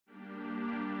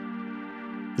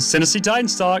It's Tennessee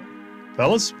Titans Talk.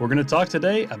 Fellas, we're going to talk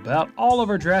today about all of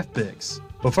our draft picks.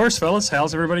 But first, fellas,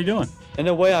 how's everybody doing? In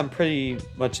a way, I'm pretty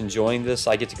much enjoying this.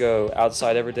 I get to go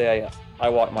outside every day. I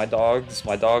walk my dogs.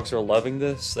 My dogs are loving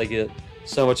this. They get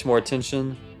so much more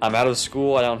attention. I'm out of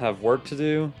school. I don't have work to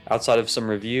do outside of some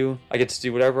review. I get to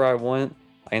do whatever I want.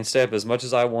 I can stay up as much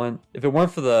as I want. If it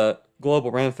weren't for the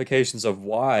global ramifications of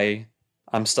why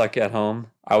I'm stuck at home,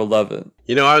 I would love it.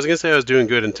 You know, I was going to say I was doing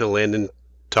good until Landon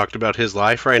talked about his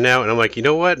life right now, and I'm like, you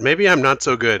know what? Maybe I'm not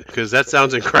so good, because that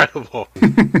sounds incredible.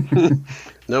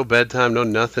 No bedtime, no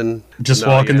nothing. Just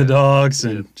walking the dogs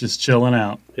and just chilling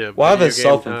out. Yeah, well, I have a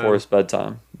self-enforced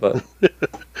bedtime, but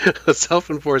a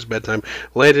self-enforced bedtime.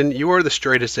 Landon, you are the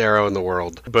straightest arrow in the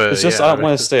world. But it's just I don't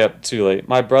want to stay up too late.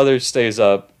 My brother stays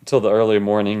up till the early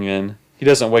morning, and he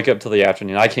doesn't wake up till the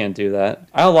afternoon. I can't do that.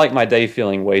 I don't like my day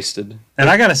feeling wasted. And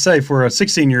I got to say, for a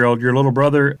 16-year-old, your little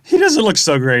brother, he doesn't look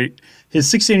so great. His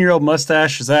 16-year-old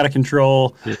mustache is out of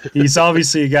control. He's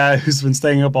obviously a guy who's been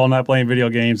staying up all night playing video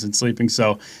games and sleeping.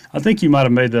 So I think you might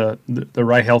have made the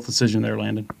right health decision there,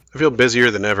 Landon. I feel busier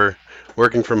than ever.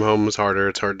 Working from home is harder.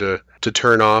 It's hard to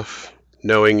turn off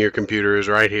knowing your computer is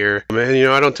right here. And, you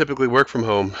know, I don't typically work from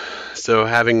home. So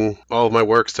having all of my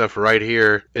work stuff right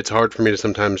here, it's hard for me to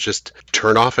sometimes just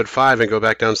turn off at 5 and go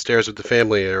back downstairs with the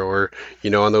family or you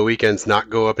know, on the weekends not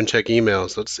go up and check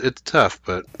emails. So it's tough,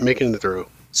 but making it through.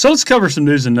 So let's cover some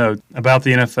news and notes about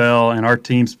the NFL and our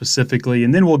team specifically,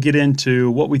 and then we'll get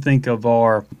into what we think of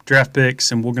our draft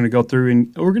picks, and we're going to go through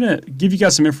and we're going to give you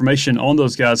guys some information on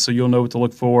those guys so you'll know what to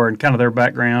look for and kind of their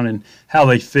background and how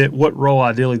they fit, what role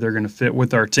ideally they're going to fit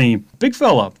with our team. Big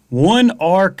fella won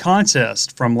our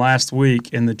contest from last week,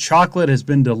 and the chocolate has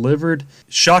been delivered.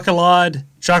 Chocolat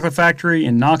Chocolate Factory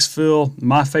in Knoxville,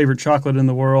 my favorite chocolate in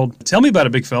the world. Tell me about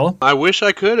it, big fella. I wish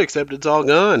I could, except it's all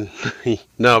gone.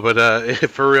 No, but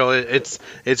for real, it's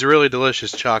really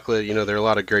delicious chocolate. You know, there are a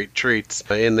lot of great treats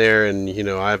in there, and, you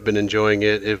know, I've been enjoying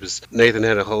it. Nathan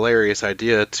had a hilarious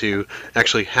idea to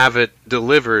actually have it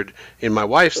delivered in my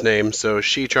wife's name, so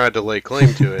she tried to lay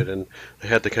claim to it, and I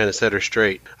had to kind of set her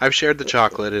straight. I've shared the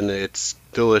chocolate, and it's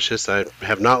delicious. I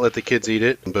have not let the kids eat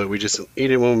it, but we just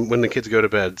eat it when the kids go to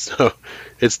bed, so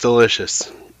it's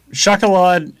delicious.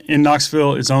 Chocolat in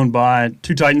Knoxville is owned by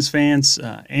two Titans fans,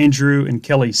 Andrew and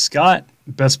Kelly Scott.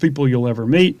 Best people you'll ever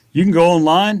meet. You can go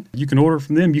online. You can order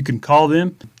from them. You can call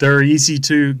them. They're easy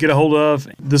to get a hold of.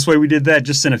 This way we did that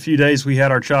just in a few days. We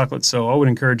had our chocolate, so I would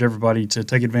encourage everybody to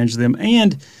take advantage of them.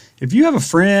 And if you have a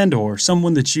friend or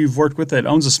someone that you've worked with that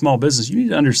owns a small business, you need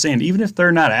to understand, even if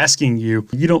they're not asking you,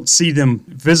 you don't see them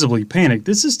visibly panic.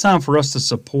 This is time for us to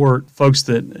support folks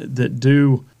that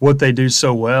do what they do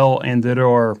so well and that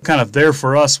are kind of there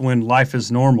for us when life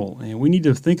is normal. And we need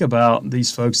to think about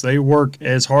these folks. They work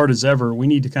as hard as ever. We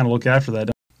need to kind of look after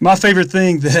that. My favorite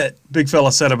thing that Big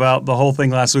Fella said about the whole thing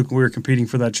last week when we were competing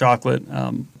for that chocolate,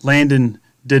 Landon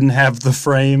didn't have the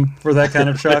frame for that kind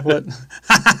of chocolate.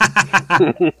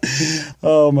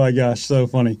 Oh my gosh, so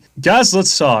funny. Guys,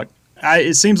 let's talk.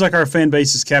 It seems like our fan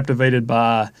base is captivated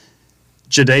by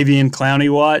Jadeveon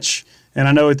Clowney watch. And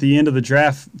I know at the end of the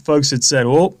draft, folks had said,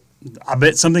 well, I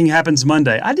bet something happens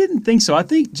Monday. I didn't think so. I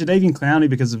think Jadeveon Clowney,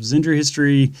 because of his injury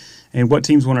history and what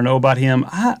teams want to know about him,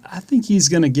 I think he's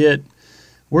going to get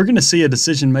 – we're going to see a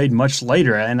decision made much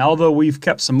later. And although we've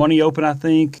kept some money open, I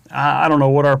think, I don't know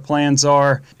what our plans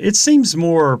are. It seems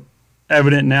more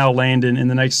evident now, Landon, in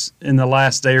the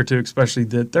last day or two especially,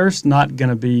 that there's not going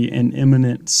to be an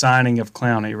imminent signing of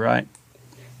Clowney, right?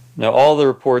 No, all the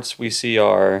reports we see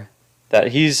are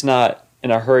that he's not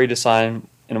in a hurry to sign,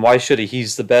 and why should he?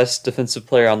 He's the best defensive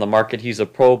player on the market. He's a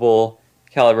Pro Bowl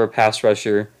caliber pass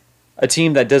rusher. A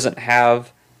team that doesn't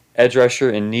have edge rusher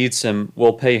and needs him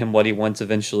will pay him what he wants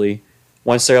eventually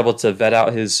once they're able to vet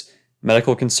out his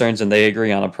medical concerns and they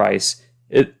agree on a price.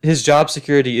 His job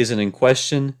security isn't in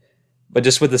question, but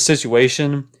just with the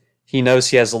situation, he knows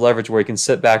he has the leverage where he can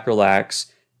sit back, relax,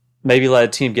 maybe let a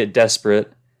team get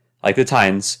desperate, like the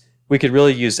Titans. We could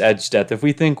really use edge depth. If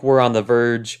we think we're on the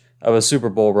verge of a Super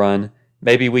Bowl run,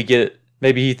 maybe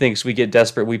he thinks we get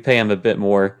desperate, we pay him a bit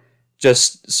more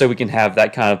just so we can have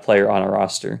that kind of player on our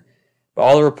roster. But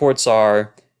all the reports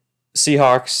are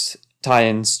Seahawks,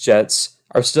 Titans, Jets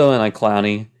are still in on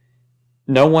Clowney.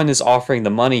 No one is offering the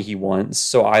money he wants,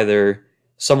 so either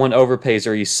someone overpays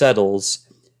or he settles,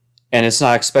 and it's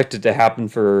not expected to happen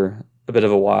for a bit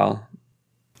of a while.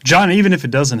 John, even if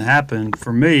it doesn't happen,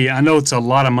 for me, I know it's a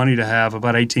lot of money to have,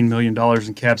 about $18 million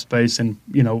in cap space, and,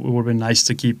 you know, it would have been nice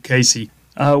to keep Casey.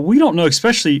 We don't know,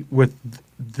 especially with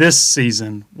this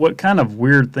season, what kind of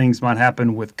weird things might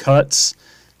happen with cuts,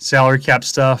 salary cap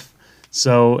stuff.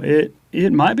 So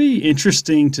it might be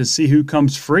interesting to see who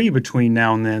comes free between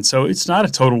now and then. So it's not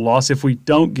a total loss if we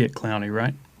don't get Clowney,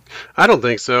 right? I don't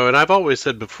think so, and I've always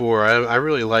said before, I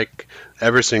really like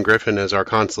Everson Griffin as our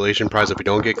consolation prize if we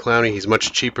don't get Clowney. He's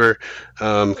much cheaper,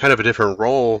 kind of a different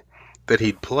role that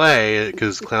he'd play,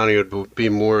 because Clowney would be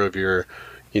more of your,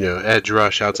 edge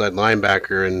rush outside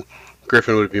linebacker, and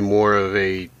Griffin would be more of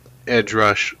a edge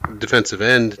rush defensive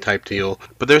end type deal.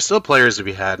 But there's still players to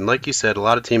be had, and like you said, a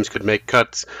lot of teams could make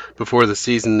cuts before the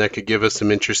season that could give us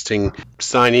some interesting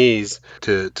signees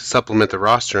to supplement the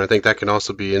roster. I think that can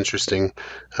also be interesting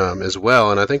as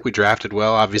well. And I think we drafted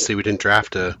well. Obviously we didn't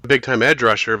draft a big time edge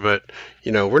rusher, but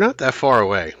we're not that far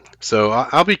away. So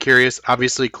I'll be curious.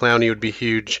 Obviously Clowney would be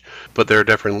huge, but there are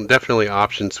definitely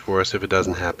options for us if it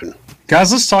doesn't happen.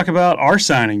 Guys, let's talk about our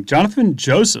signing, Jonathan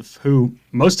Joseph, who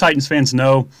most Titans fans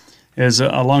know as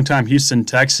a longtime Houston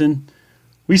Texan.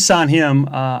 We signed him.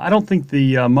 I don't think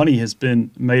the money has been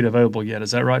made available yet.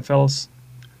 Is that right, fellas?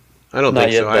 I don't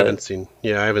think so. I haven't seen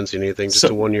anything. Just a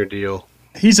 1-year deal.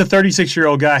 He's a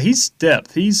 36-year-old guy. He's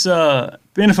depth. He's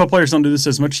NFL players don't do this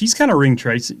as much. He's kind of ring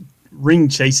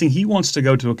chasing. He wants to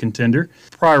go to a contender.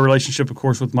 Prior relationship, of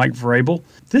course, with Mike Vrabel.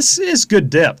 This is good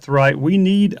depth, right? We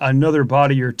need another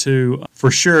body or two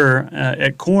for sure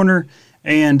at corner.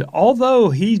 And although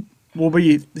he's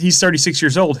 36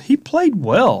 years old, he played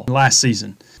well last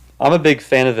season. I'm a big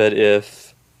fan of it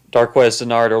if Darqueze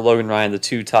Dennard or Logan Ryan, the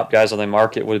two top guys on the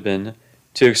market, would have been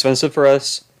too expensive for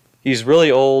us. He's really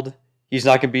old. He's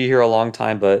not going to be here a long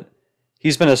time, but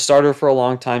he's been a starter for a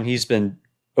long time. He's been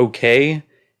okay.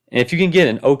 And if you can get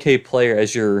an okay player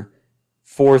as your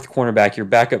fourth cornerback, your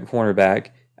backup cornerback,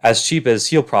 as cheap as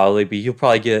he'll probably be, you'll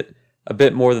probably get a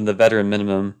bit more than the veteran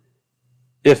minimum,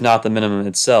 if not the minimum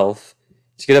itself.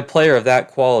 To get a player of that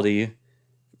quality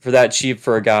for that cheap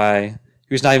for a guy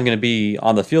who's not even going to be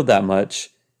on the field that much,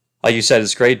 like you said,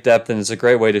 it's great depth and it's a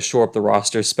great way to shore up the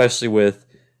roster, especially with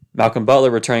Malcolm Butler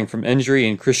returning from injury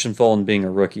and Christian Fulton being a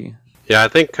rookie. Yeah, I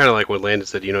think kind of like what Landon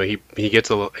said. He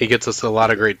gets us a lot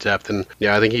of great depth, and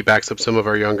I think he backs up some of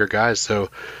our younger guys. So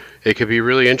it could be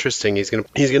really interesting. He's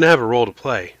gonna have a role to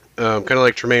play. Kind of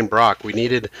like Tremaine Brock. We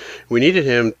needed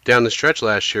him down the stretch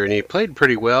last year, and he played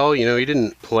pretty well. He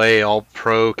didn't play all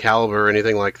pro caliber or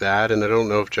anything like that, and I don't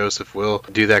know if Joseph will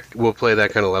do that. Will play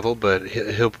that kind of level, but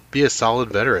he'll be a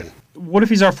solid veteran. What if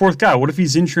he's our fourth guy? What if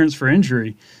he's insurance for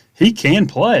injury? He can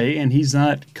play, and he's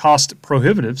not cost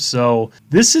prohibitive. So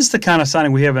this is the kind of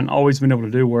signing we haven't always been able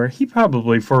to do, where he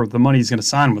probably, for the money he's going to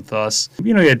sign with us,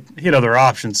 he had other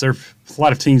options. There are a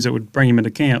lot of teams that would bring him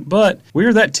into camp, but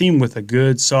we're that team with a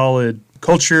good, solid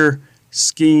culture,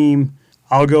 scheme.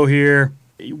 I'll go here.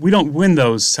 We don't win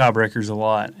those tiebreakers a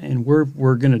lot, and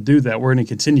we're going to do that. We're going to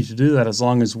continue to do that as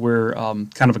long as we're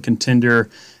kind of a contender,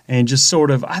 and just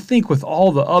sort of, I think with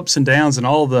all the ups and downs and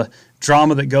all the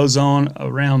drama that goes on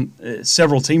around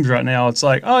several teams right now, it's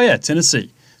like, oh yeah,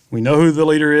 Tennessee. We know who the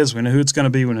leader is. We know who it's going to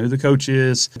be. We know who the coach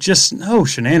is. Just no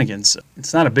shenanigans.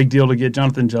 It's not a big deal to get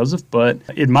Jonathan Joseph, but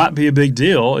it might be a big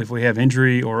deal if we have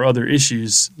injury or other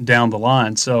issues down the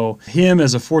line. So him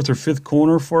as a fourth or fifth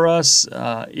corner for us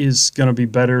is going to be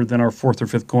better than our fourth or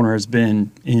fifth corner has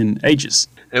been in ages.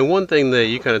 And one thing that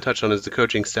you kind of touched on is the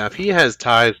coaching staff. He has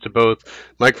ties to both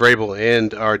Mike Vrabel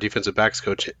and our defensive backs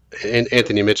coach,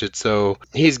 Anthony Mitchett. So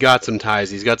he's got some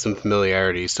ties. He's got some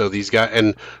familiarity. So these guys,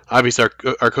 and obviously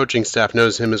our coaching staff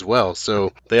knows him as well.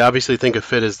 So they obviously think a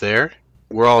fit is there.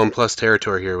 We're all in plus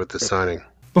territory here with this signing.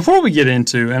 Before we get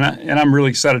into, and I'm really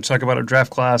excited to talk about our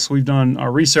draft class, we've done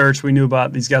our research. We knew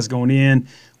about these guys going in.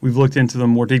 We've looked into them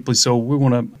more deeply, so we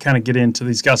want to kind of get into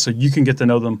these guys so you can get to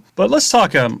know them. But let's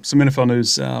talk some NFL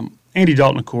news. Andy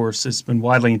Dalton, of course, it's been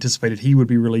widely anticipated he would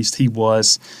be released. He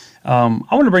was. I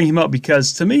want to bring him up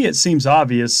because to me it seems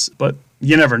obvious, but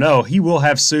you never know. He will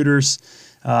have suitors.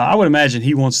 I would imagine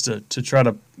he wants to try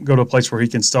to go to a place where he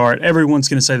can start. Everyone's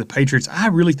going to say the Patriots. I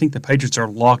really think the Patriots are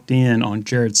locked in on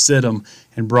Jarrett Stidham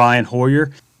and Brian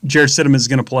Hoyer. Jarrett Stidham is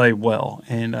going to play well,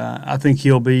 and I think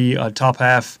he'll be a top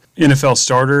half NFL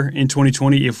starter in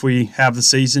 2020 if we have the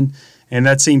season. And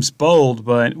that seems bold,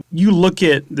 but you look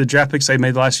at the draft picks they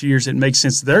made the last few years, it makes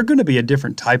sense. They're going to be a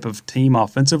different type of team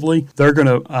offensively. They're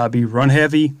going to be run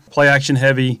heavy, play action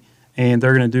heavy, and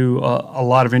they're going to do a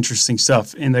lot of interesting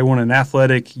stuff. And they want an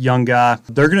athletic young guy.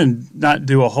 They're going to not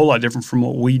do a whole lot different from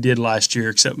what we did last year,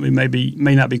 except we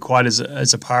may not be quite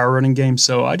as a power running game.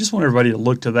 So I just want everybody to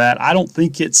look to that. I don't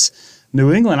think it's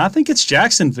New England. I think it's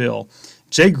Jacksonville.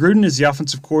 Jay Gruden is the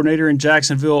offensive coordinator in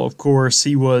Jacksonville. Of course,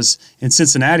 he was in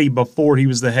Cincinnati before he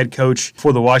was the head coach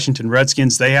for the Washington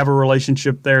Redskins. They have a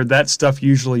relationship there. That stuff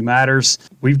usually matters.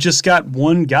 We've just got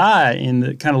one guy in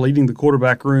the kind of leading the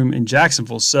quarterback room in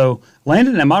Jacksonville. So,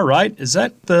 Landon, am I right? Is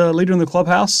that the leader in the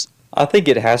clubhouse? I think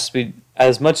it has to be.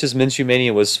 As much as Minshew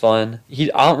Mania was fun, I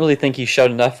don't really think he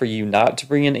showed enough for you not to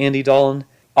bring in Andy Dalton.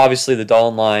 Obviously, the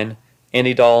Dalton line,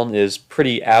 Andy Dalton is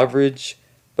pretty average,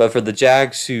 but for the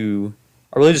Jags who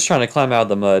are really just trying to climb out of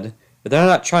the mud, but they're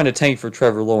not trying to tank for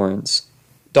Trevor Lawrence,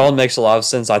 Dalton makes a lot of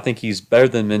sense. I think he's better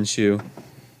than Minshew.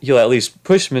 He'll at least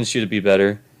push Minshew to be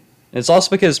better. And it's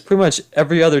also because pretty much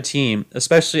every other team,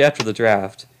 especially after the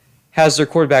draft, has their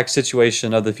quarterback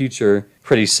situation of the future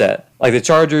pretty set. Like the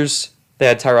Chargers, they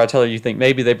had Tyrod Taylor. You think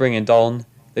maybe they bring in Dalton.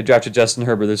 They drafted Justin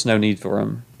Herbert. There's no need for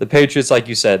him. The Patriots, like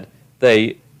you said,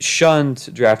 they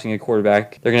shunned drafting a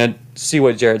quarterback. They're going to see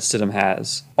what Jarrett Stidham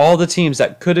has. All the teams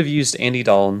that could have used Andy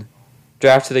Dalton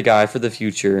drafted a guy for the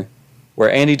future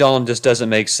where Andy Dalton just doesn't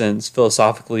make sense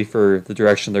philosophically for the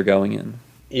direction they're going in.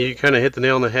 You kind of hit the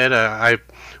nail on the head.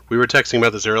 We were texting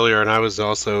about this earlier, and I was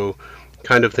also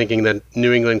kind of thinking that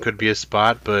New England could be a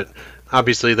spot, but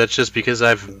obviously that's just because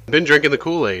I've been drinking the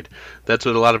Kool-Aid. That's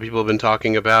what a lot of people have been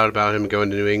talking about him going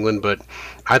to New England, but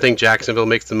I think Jacksonville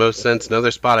makes the most sense.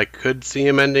 Another spot I could see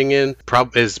him ending in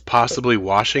is possibly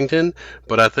Washington,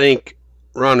 but I think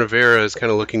Ron Rivera is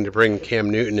kind of looking to bring Cam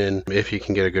Newton in if he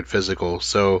can get a good physical.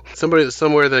 So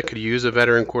somewhere that could use a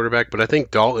veteran quarterback, but I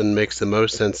think Dalton makes the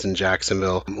most sense in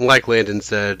Jacksonville. Like Landon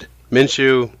said,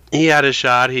 Minshew, he had a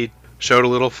shot. He showed a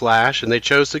little flash, and they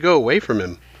chose to go away from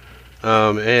him.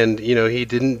 And, he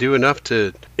didn't do enough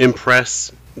to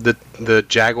impress the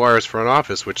Jaguars front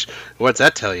office, which, what's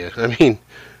that tell you? I mean,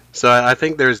 so I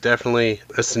think there's definitely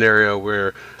a scenario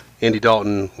where Andy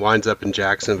Dalton winds up in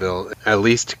Jacksonville, at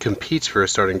least competes for a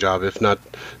starting job, if not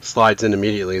slides in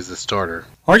immediately as the starter.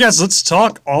 All right, guys, let's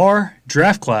talk our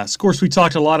draft class. Of course, we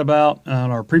talked a lot about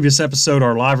on our previous episode,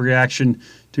 our live reaction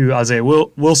to Isaiah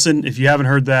Wilson. If you haven't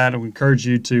heard that, I would encourage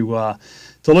you to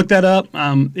look that up.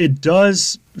 It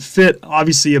does fit,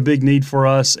 obviously, a big need for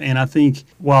us, and I think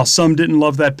while some didn't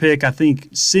love that pick, I think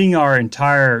seeing our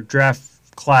entire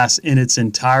draft class in its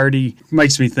entirety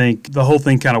makes me think the whole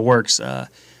thing kind of works.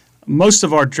 Most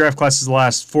of our draft classes the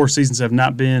last 4 seasons have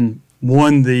not been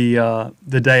won the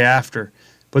day after,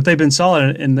 but they've been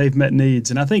solid and they've met needs.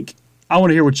 And I think I want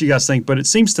to hear what you guys think, but it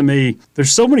seems to me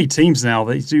there's so many teams now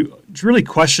that do really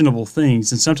questionable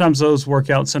things, and sometimes those work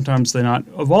out, sometimes they not.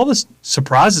 Of all the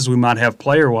surprises we might have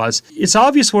player-wise, it's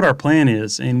obvious what our plan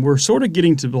is, and we're sort of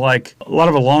getting to like a lot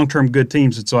of long-term good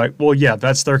teams. It's like, well, yeah,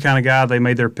 that's their kind of guy. They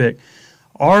made their pick.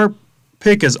 Our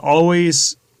pick is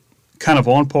always kind of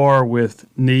on par with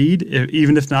need,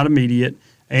 even if not immediate,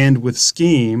 and with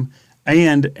scheme,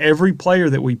 and every player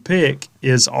that we pick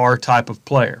is our type of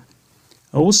player.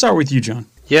 We'll start with you, John.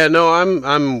 Yeah, no,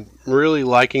 I'm really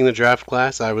liking the draft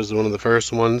class. I was one of the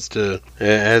first ones to,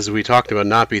 as we talked about,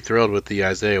 not be thrilled with the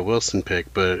Isaiah Wilson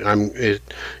pick, but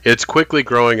it's quickly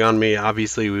growing on me.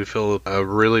 Obviously, we feel a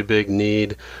really big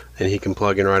need, and he can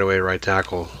plug in right away at right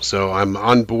tackle. So I'm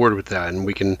on board with that, and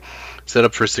we can set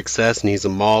up for success, and he's a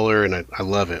mauler, and I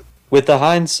love it. With the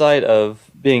hindsight of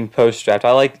being post-draft,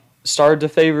 I started to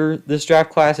favor this draft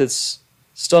class. It's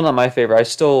still not my favorite. I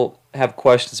still have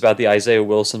questions about the Isaiah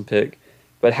Wilson pick,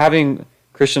 but having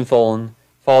Christian Fulton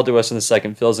fall to us in the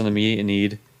second fills an immediate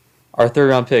need. Our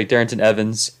third-round pick, Darrington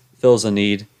Evans, fills a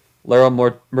need.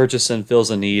 Laryl Murchison fills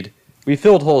a need. We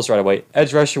filled holes right away.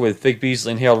 Edge rusher with Vic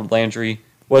Beasley and Harold Landry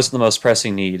wasn't the most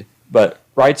pressing need, but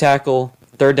right tackle,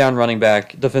 third down running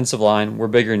back, defensive line were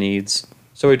bigger needs,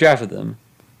 so we drafted them.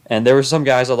 And there were some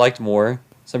guys I liked more,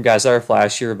 some guys that are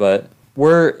flashier, but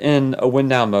we're in a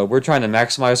win-now mode. We're trying to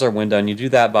maximize our window, and you do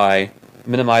that by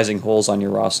minimizing holes on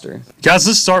your roster. Guys,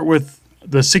 let's start with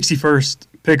the 61st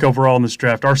pick overall in this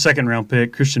draft, our second-round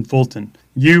pick, Christian Fulton.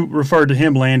 You referred to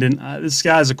him, Landon. This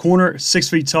guy's a corner, 6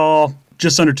 feet tall,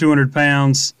 just under 200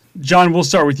 pounds. John, we'll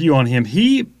start with you on him.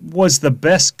 He was the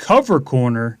best cover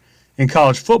corner in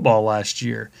college football last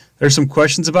year. There's some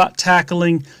questions about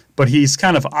tackling, but he's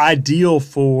kind of ideal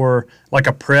for like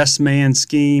a press man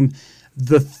scheme.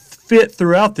 The fit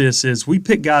throughout this is we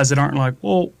pick guys that aren't like,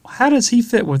 well, how does he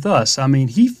fit with us? I mean,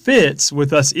 he fits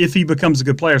with us if he becomes a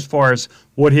good player as far as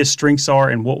what his strengths are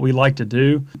and what we like to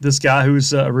do. This guy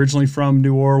who's originally from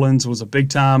New Orleans was a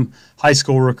big-time high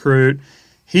school recruit.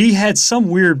 He had some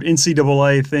weird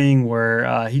NCAA thing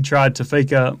where he tried to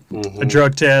fake up a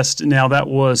drug test. Now, that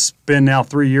was been now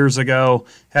 3 years ago.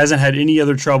 Hasn't had any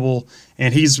other trouble,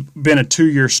 and he's been a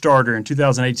 2-year starter in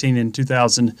 2018 and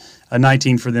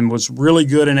 2019 for them. Was really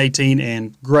good in 18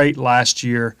 and great last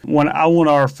year. I want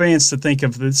our fans to think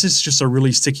of this is just a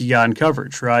really sticky guy in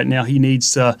coverage, right? Now, he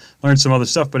needs to learn some other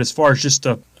stuff, but as far as just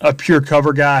a pure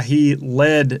cover guy, he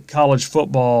led college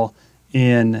football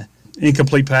in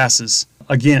incomplete passes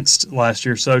against last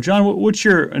year. So, John, what's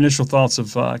your initial thoughts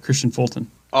of Christian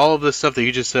Fulton? All of the stuff that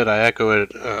you just said, I echo it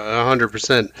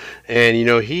 100%.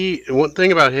 And one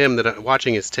thing about him that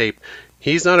watching his tape,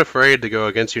 he's not afraid to go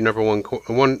against your number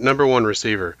one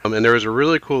receiver. And there was a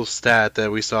really cool stat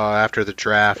that we saw after the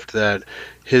draft that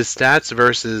his stats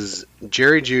versus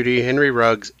Jerry Jeudy, Henry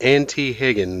Ruggs, and T.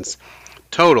 Higgins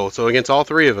total. So against all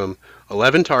three of them,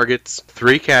 11 targets,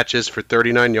 3 catches for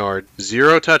 39 yards,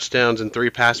 0 touchdowns, and 3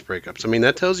 pass breakups. I mean,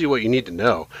 that tells you what you need to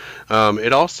know.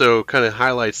 It also kind of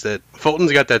highlights that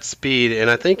Fulton's got that speed, and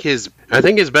I think his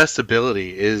best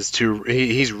ability is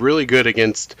he's really good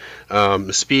against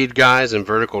speed guys and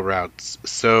vertical routes.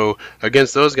 So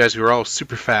against those guys who are all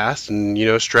super fast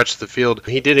and stretch the field,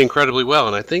 he did incredibly well,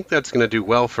 and I think that's going to do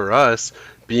well for us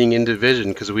being in division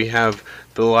because we have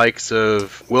the likes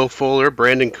of Will Fuller,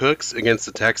 Brandon Cooks against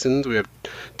the Texans. We have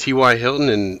T.Y. Hilton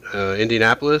in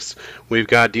Indianapolis. We've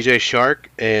got DJ Shark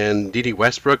and D.D.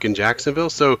 Westbrook in Jacksonville.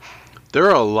 So there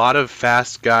are a lot of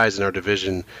fast guys in our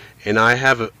division, and I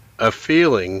have a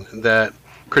feeling that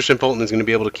Christian Fulton is going to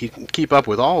be able to keep up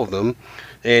with all of them.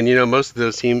 And, most of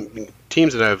those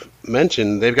teams that I've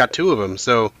mentioned, they've got 2 of them.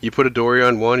 So you put Adoree'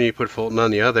 on one and you put Fulton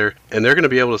on the other, and they're going to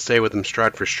be able to stay with him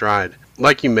stride for stride.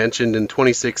 Like you mentioned, in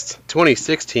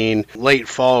 2016, late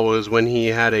fall was when he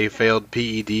had a failed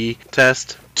PED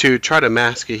test to try to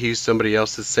mask it. He used somebody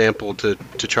else's sample to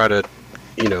try to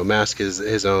mask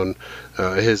his own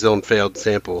failed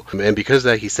sample. And because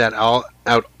of that, he sat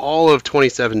out all of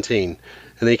 2017.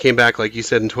 And then he came back, like you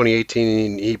said, in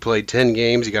 2018. He played 10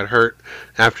 games. He got hurt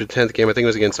after the 10th game. I think it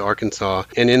was against Arkansas.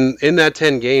 And in that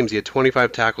 10 games, he had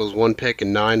 25 tackles, 1 pick,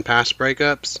 and 9 pass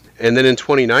breakups. And then in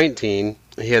 2019,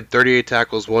 he had 38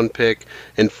 tackles, 1 pick,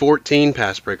 and 14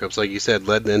 pass breakups, like you said,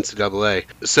 led the NCAA.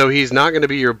 So he's not going to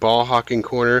be your ball-hawking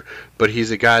corner, but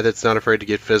he's a guy that's not afraid to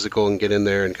get physical and get in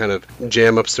there and kind of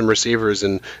jam up some receivers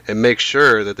and make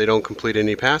sure that they don't complete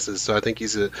any passes. So I think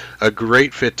he's a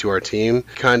great fit to our team.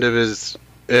 Kind of is...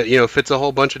 fits a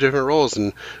whole bunch of different roles,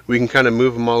 and we can kind of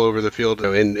move him all over the field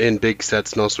in big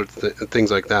sets and all sorts of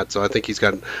things like that. So I think he's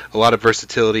got a lot of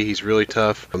versatility. He's really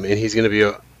tough, and he's going to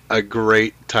be a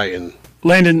great Titan.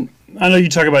 Landon, I know you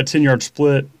talk about 10-yard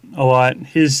split a lot.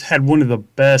 He's had one of the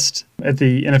best at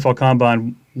the NFL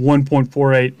Combine,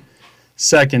 1.48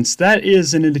 seconds. That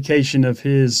is an indication of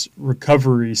his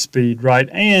recovery speed, right?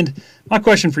 And my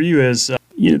question for you is,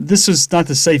 this is not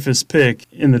the safest pick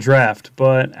in the draft,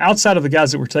 but outside of the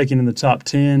guys that were taken in the top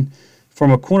 10, from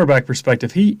a cornerback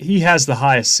perspective, he has the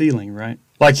highest ceiling, right?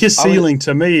 Like his ceiling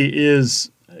to me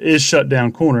is shut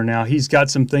down corner. Now, he's got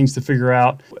some things to figure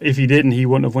out. If he didn't, he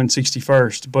wouldn't have went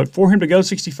 61st. But for him to go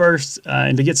 61st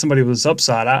and to get somebody with his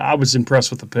upside, I was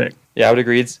impressed with the pick. Yeah, I would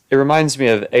agree. It reminds me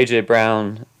of A.J.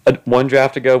 Brown one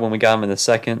draft ago when we got him in the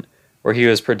second, where he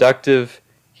was productive,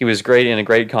 he was great in a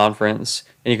great conference,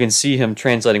 and you can see him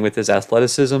translating with his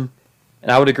athleticism.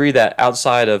 And I would agree that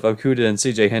outside of Okudah and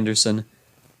C.J. Henderson,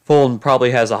 Fulton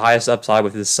probably has the highest upside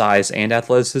with his size and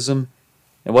athleticism.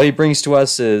 And what he brings to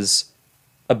us is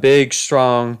a big,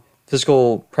 strong,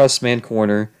 physical press man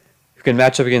corner who can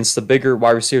match up against the bigger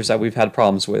wide receivers that we've had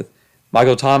problems with.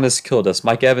 Michael Thomas killed us.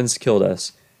 Mike Evans killed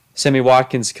us. Sammy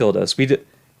Watkins killed us.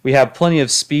 We have plenty of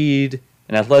speed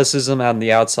and athleticism out on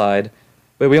the outside,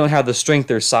 but we don't have the strength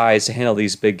or size to handle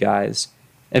these big guys.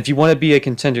 And if you want to be a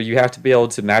contender, you have to be able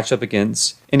to match up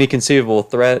against any conceivable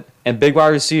threat. And big wide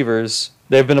receivers,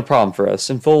 they've been a problem for us.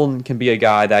 And Fulton can be a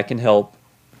guy that can help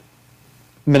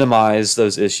minimize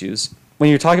those issues. When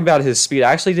you're talking about his speed,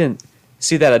 I actually didn't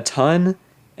see that a ton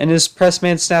in his press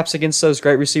man snaps against those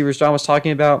great receivers John was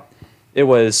talking about. It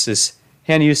was his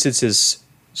hand usage, his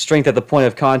strength at the point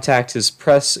of contact, his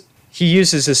press. He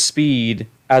uses his speed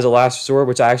as a last resort,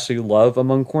 which I actually love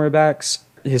among cornerbacks.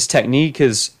 His technique,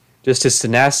 his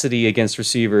tenacity against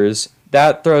receivers,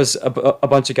 that throws a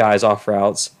bunch of guys off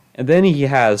routes. And then he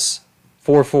has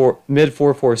mid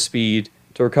 4.4 speed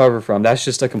to recover from. That's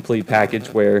just a complete package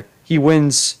where he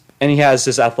wins. And he has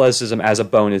this athleticism as a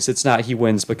bonus. It's not he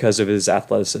wins because of his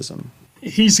athleticism.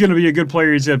 He's going to be a good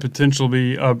player. He's got potential to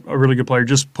be a really good player.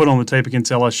 Just put on the tape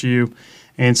against LSU.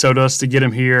 And so to us to get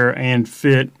him here and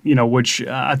fit, which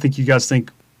I think you guys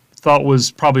thought was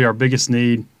probably our biggest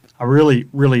need. I really,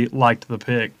 really liked the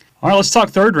pick. All right, let's talk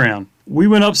third round. We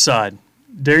went upside.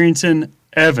 Darrynton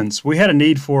Evans. We had a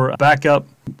need for a backup,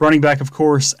 running back, of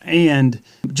course, and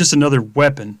just another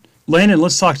weapon. Landon,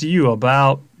 let's talk to you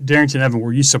about Darrynton Evans.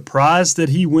 Were you surprised that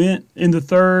he went in the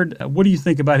third? What do you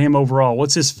think about him overall?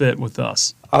 What's his fit with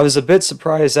us? I was a bit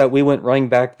surprised that we went running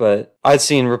back, but I'd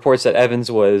seen reports that Evans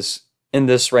was in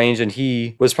this range, and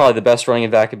he was probably the best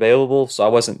running back available, so I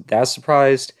wasn't that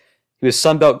surprised. He was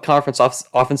Sun Belt Conference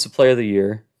Offensive Player of the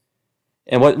Year.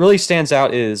 And what really stands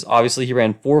out is, obviously, he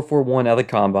ran 4.41 at the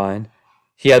combine.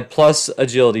 He had plus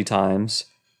agility times.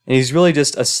 And he's really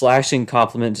just a slashing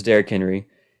complement to Derrick Henry.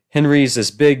 Henry's this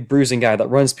big, bruising guy that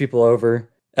runs people over.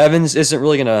 Evans isn't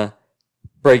really going to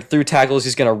break through tackles.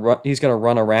 He's going to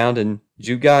run around and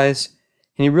juke guys.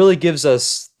 And he really gives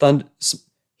us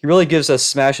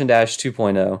Smash and Dash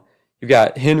 2.0. You've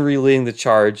got Henry leading the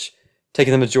charge,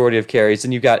 taking the majority of carries,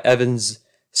 and you've got Evans'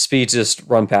 speed to just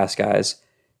run past guys.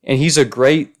 And he's a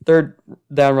great third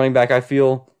down running back, I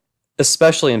feel,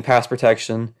 especially in pass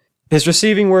protection. His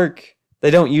receiving work,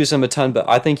 they don't use him a ton, but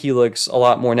I think he looks a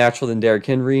lot more natural than Derrick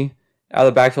Henry out of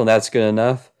the backfield, and that's good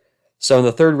enough. So in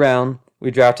the third round,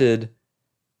 we drafted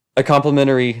a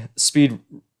complimentary speed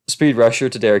rusher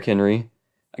to Derrick Henry,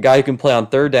 a guy who can play on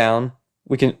third down,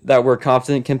 that we're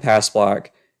confident can pass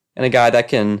block, and a guy that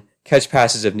can catch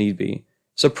passes if need be.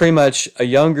 So pretty much a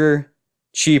younger,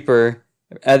 cheaper,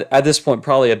 at this point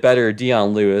probably a better Dion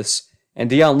Lewis. And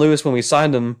Dion Lewis, when we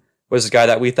signed him, was a guy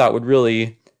that we thought would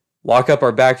really lock up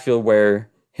our backfield, where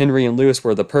Henry and Lewis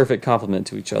were the perfect complement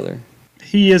to each other.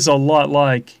 He is a lot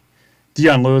like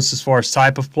Dion Lewis as far as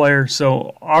type of player,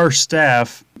 so our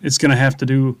staff is going to have to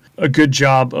do a good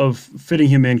job of fitting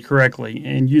him in correctly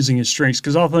and using his strengths,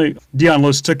 because I think Dion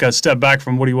Lewis took a step back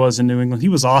from what he was in New England. He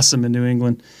was awesome in New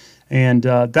England, and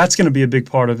that's going to be a big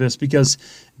part of this, because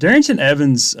Darrynton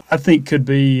Evans, I think, could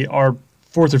be our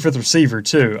fourth or fifth receiver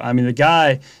too. I mean, the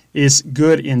guy is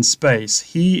good in space.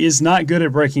 He is not good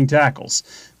at breaking tackles.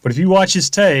 But if you watch his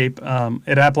tape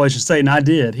at Appalachian State, and I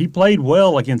did, he played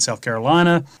well against South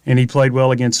Carolina, and he played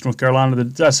well against North Carolina.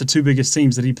 That's the two biggest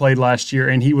teams that he played last year,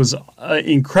 and he was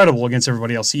incredible against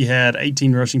everybody else. He had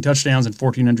 18 rushing touchdowns and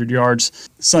 1,400 yards,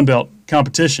 Sun Belt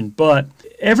competition. But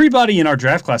everybody in our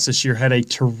draft class this year had a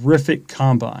terrific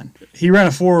combine. He ran a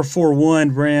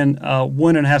 4.41, ran a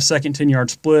 1.5 second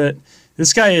 10-yard split.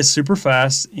 This guy is super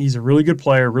fast. He's a really good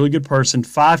player, really good person,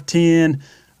 5'10",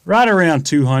 right around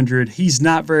 200. He's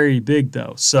not very big,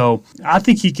 though. So I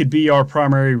think he could be our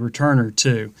primary returner,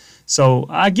 too. So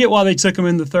I get why they took him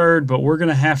in the third, but we're going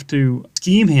to have to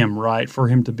scheme him right for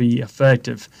him to be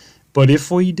effective. But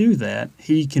if we do that,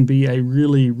 he can be a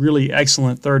really, really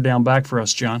excellent third down back for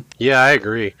us, John. Yeah, I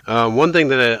agree. One thing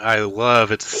that I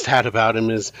love, it's a stat about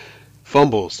him, is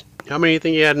fumbles. How many do you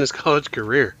think he had in his college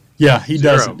career? Yeah, he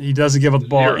 0. doesn't. He doesn't give up the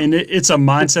ball. 0. And it's a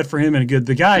mindset for him, and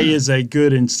the guy is a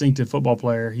good instinctive football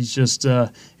player. He's just,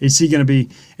 is he going to be,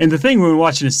 and the thing when we're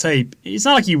watching his tape, it's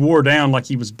not like he wore down like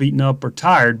he was beaten up or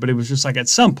tired, but it was just like at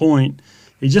some point,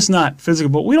 he's just not physical.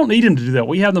 But we don't need him to do that.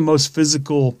 We have the most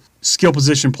physical skill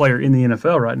position player in the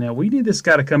NFL right now. We need this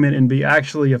guy to come in and be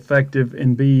actually effective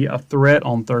and be a threat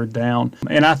on third down.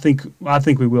 And I think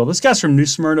we will. This guy's from New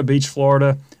Smyrna Beach,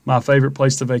 Florida, my favorite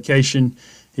place to vacation.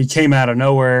 He came out of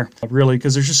nowhere, really,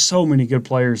 because there's just so many good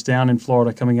players down in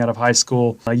Florida coming out of high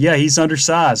school. Yeah, he's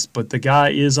undersized, but the guy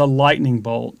is a lightning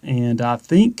bolt. And I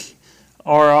think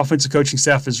our offensive coaching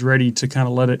staff is ready to kind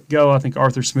of let it go. I think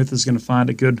Arthur Smith is going to find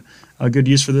a good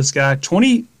use for this guy.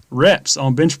 20 reps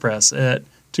on bench press at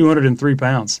 203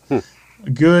 pounds. A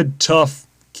good, tough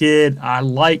kid. I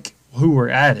like who we're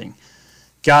adding.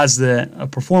 Guys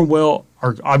that perform well,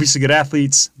 are obviously good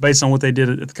athletes based on what they did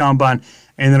at the combine.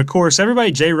 And then, of course,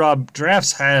 everybody J-Rob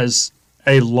drafts has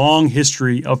a long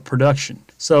history of production.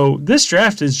 So this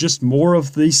draft is just more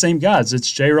of these same guys.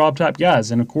 It's J-Rob type guys.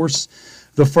 And, of course,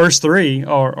 the first three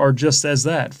are just as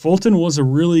that. Fulton was a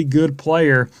really good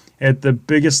player at the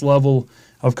biggest level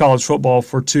of college football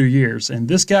for 2 years. And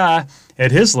this guy,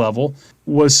 at his level,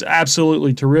 was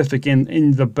absolutely terrific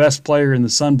and the best player in the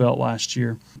Sun Belt last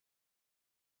year.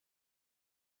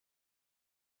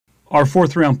 Our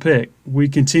fourth-round pick, we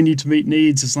continue to meet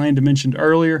needs, as Landon mentioned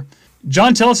earlier.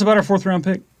 John, tell us about our fourth-round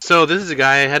pick. So this is a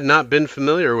guy I had not been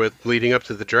familiar with leading up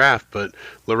to the draft, but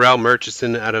Laurel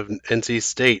Murchison out of NC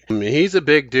State. He's a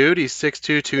big dude. He's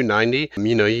 6'2", 290.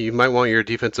 You might want your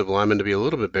defensive lineman to be a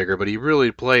little bit bigger, but he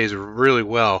really plays really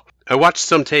well. I watched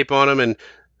some tape on him, and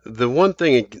the one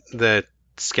thing that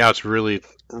scouts really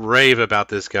rave about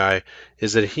this guy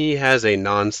is that he has a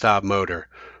nonstop motor.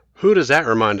 Who does that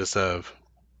remind us of?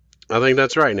 I think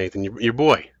that's right, Nathan. Your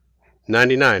boy.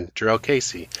 99, Jarrell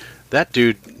Casey. That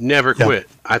dude never quit.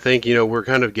 I think, we're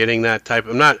kind of getting that type.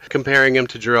 I'm not comparing him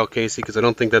to Jarrell Casey because I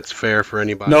don't think that's fair for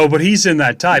anybody. No, but he's in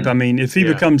that type. I mean, if he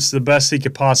becomes the best he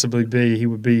could possibly be, he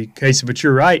would be Casey. But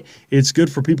you're right. It's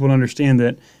good for people to understand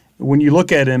that when you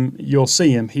look at him, you'll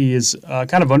see him. He is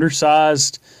kind of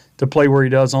undersized to play where he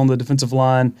does on the defensive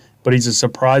line, but he's a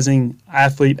surprising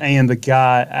athlete, and the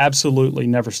guy absolutely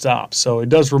never stops. So it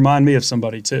does remind me of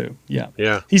somebody too.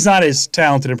 Yeah. He's not as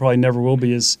talented and probably never will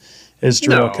be as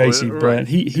Jarrell Casey, but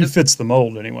he fits the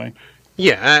mold anyway.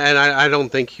 Yeah, and I don't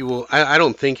think he will. I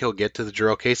don't think he'll get to the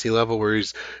Jarrell Casey level where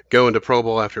he's going to Pro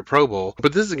Bowl after Pro Bowl.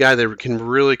 But this is a guy that can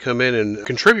really come in and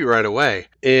contribute right away.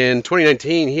 In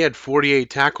 2019, he had 48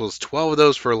 tackles, 12 of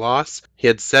those for a loss. He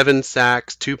had 7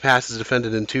 sacks, 2 passes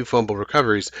defended, and 2 fumble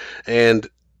recoveries. And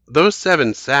those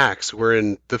 7 sacks were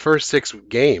in the first 6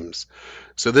 games.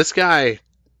 So this guy,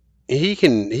 he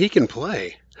can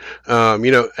play.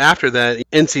 After that,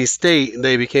 NC State,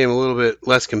 they became a little bit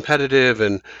less competitive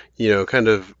and,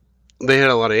 they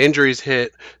had a lot of injuries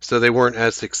hit, so they weren't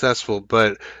as successful.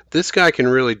 But this guy can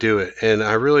really do it, and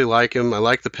I really like him. I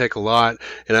like the pick a lot,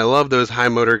 and I love those high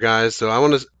motor guys. So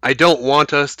I don't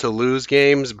want us to lose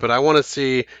games, but I want to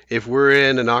see if we're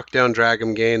in a knockdown, drag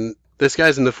 'em game. This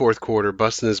guy's in the fourth quarter,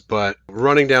 busting his butt,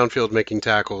 running downfield, making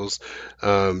tackles,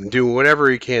 doing whatever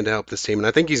he can to help this team, and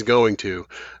I think he's going to.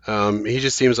 He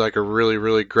just seems like a really,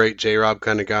 really great J-Rob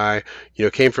kind of guy.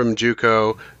 Came from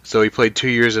JUCO, so he played 2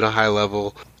 years at a high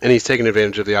level, and he's taken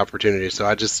advantage of the opportunity. So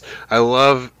I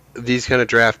love these kind of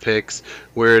draft picks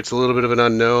where it's a little bit of an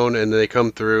unknown, and they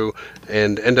come through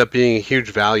and end up being a huge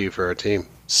value for our team.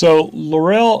 So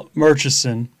Laurel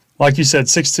Murchison, like you said,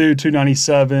 6'2",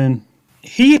 297.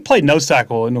 He played nose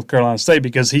tackle at North Carolina State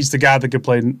because he's the guy that could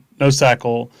play nose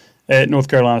tackle at North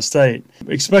Carolina State,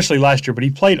 especially last year. But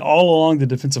he played all along the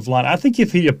defensive line. I think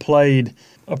if he had played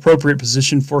appropriate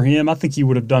position for him, I think he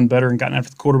would have done better and gotten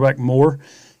after the quarterback more.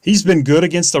 He's been good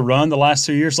against the run the last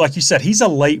 2 years. Like you said, he's a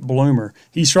late bloomer.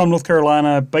 He's from North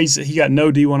Carolina. Basically, he got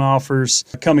no D1 offers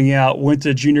coming out, went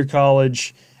to junior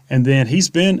college, and then he's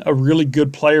been a really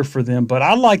good player for them. But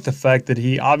I like the fact that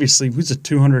he was a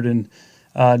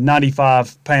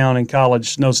 295-pound in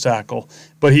college nose tackle.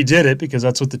 But he did it because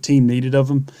that's what the team needed of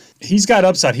him. He's got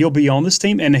upside. He'll be on this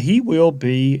team, and he will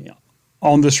be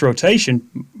on this rotation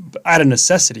out of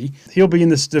necessity. He'll be in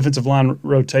this defensive line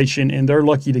rotation, and they're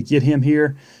lucky to get him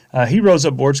here. He rose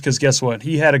up boards because guess what?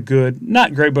 He had a good,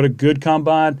 not great, but a good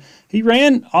combine. He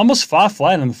ran almost 5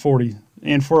 flat in the 40.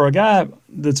 And for a guy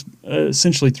that's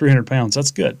essentially 300 pounds,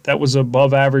 that's good. That was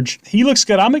above average. He looks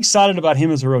good. I'm excited about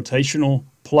him as a rotational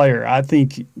player. I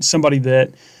think somebody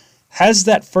that has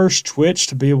that first twitch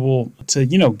to be able to,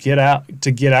 get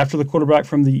after the quarterback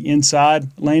from the inside,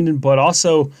 Landon, but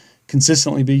also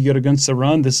consistently be good against the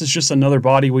run. This is just another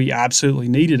body we absolutely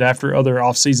needed after other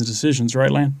offseason decisions, right,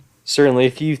 Land? Certainly.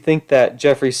 If you think that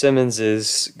Jeffrey Simmons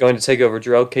is going to take over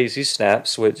Jarrell Casey's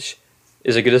snaps, which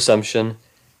is a good assumption,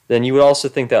 then you would also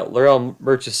think that Laurel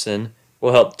Murchison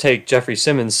will help take Jeffrey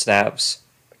Simmons' snaps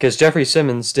because Jeffrey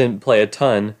Simmons didn't play a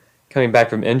ton coming back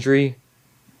from injury,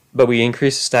 but we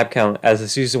increased the snap count as the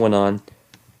season went on.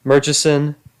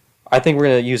 Murchison, I think we're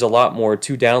going to use a lot more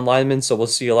 2-down linemen, so we'll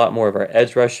see a lot more of our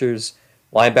edge rushers,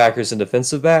 linebackers, and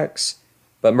defensive backs.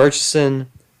 But Murchison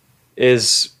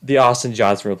is the Austin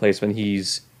Johnson replacement.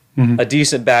 He's a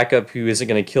decent backup who isn't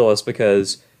going to kill us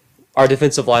because our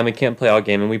defensive linemen can't play all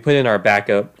game, and we put in our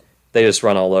backup, they just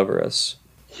run all over us.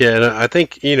 Yeah, and I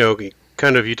think, you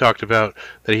talked about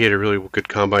that he had a really good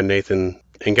combine, Nathan.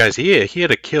 And guys, he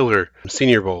had a killer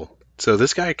Senior Bowl. So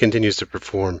this guy continues to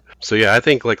perform. So yeah, I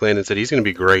think like Landon said, he's going to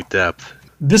be great depth.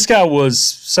 This guy was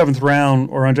 7th round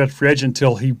or undrafted free agent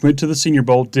until he went to the Senior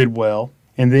Bowl, did well,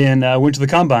 and then went to the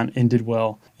Combine and did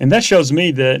well. And that shows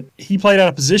me that he played out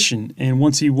of position. And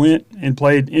once he went and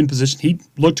played in position, he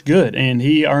looked good, and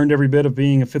he earned every bit of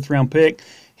being a 5th-round pick.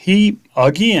 He,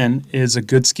 again, is a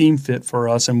good scheme fit for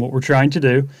us and what we're trying to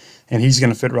do, and he's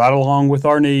going to fit right along with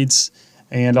our needs.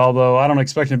 And although I don't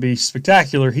expect him to be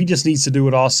spectacular, he just needs to do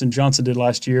what Austin Johnson did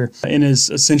last year and is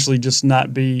essentially just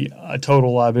not be a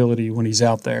total liability when he's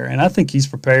out there. And I think he's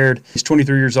prepared. He's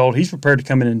 23 years old. He's prepared to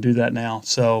come in and do that now.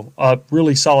 So a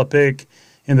really solid pick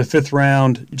in the 5th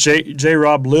round.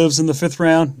 J-Rob lives in the 5th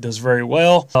round, does very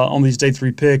well on these day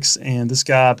 3 picks. And this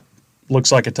guy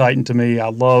looks like a Titan to me. I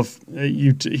love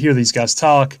you to hear these guys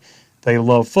talk. They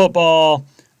love football.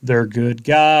 They're good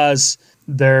guys.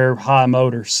 They're high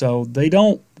motor, so they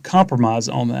don't compromise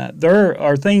on that. There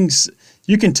are things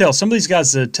you can tell. Some of these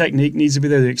guys, the technique needs to be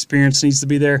there, the experience needs to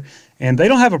be there, and they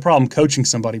don't have a problem coaching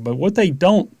somebody. But what they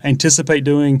don't anticipate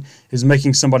doing is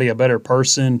making somebody a better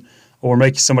person or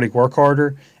making somebody work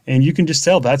harder. And you can just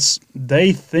tell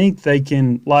they think they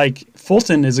can, like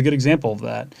Fulton is a good example of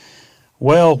that.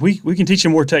 Well, we can teach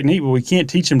him more technique, but we can't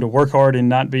teach him to work hard and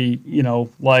not be,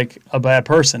 like a bad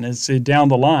person. It's down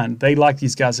the line. They like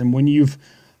these guys. And when you've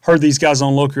heard these guys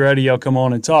on local radio come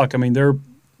on and talk, I mean,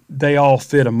 they all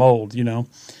fit a mold,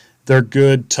 They're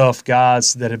good, tough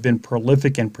guys that have been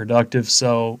prolific and productive.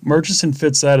 So Murchison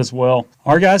fits that as well.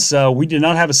 All right, guys, we did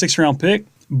not have a 6th-round pick,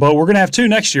 but we're going to have 2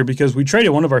 next year because we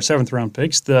traded one of our 7th-round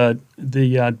picks, the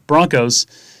Broncos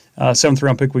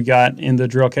 7th-round pick we got in the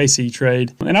Jurrell Casey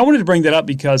trade. And I wanted to bring that up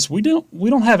because we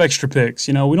don't have extra picks.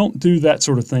 We don't do that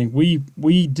sort of thing. We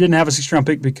didn't have a 6th-round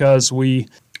pick because we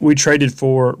traded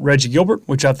for Reggie Gilbert,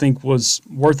 which I think was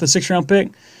worth a 6th-round pick.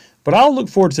 But I'll look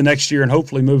forward to next year and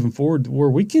hopefully moving forward where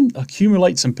we can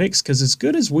accumulate some picks because as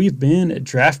good as we've been at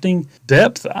drafting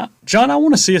depth, John, I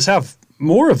want to see us have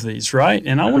more of these, right?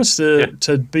 And I want us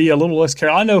to be a little less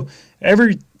careful. I know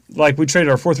we traded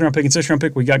our 4th-round pick and 6th-round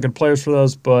pick. We got good players for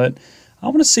those, but I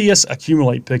want to see us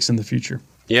accumulate picks in the future.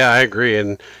 Yeah, I agree.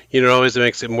 And, it always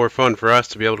makes it more fun for us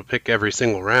to be able to pick every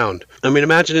single round. I mean,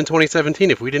 imagine in 2017,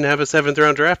 if we didn't have a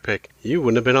 7th-round draft pick, you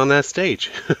wouldn't have been on that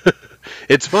stage.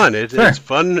 It's fun. It's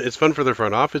fun. It's fun for the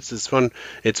front office. It's fun.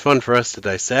 It's fun for us to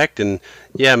dissect. And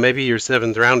yeah, maybe your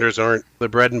 7th rounders aren't the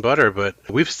bread and butter, but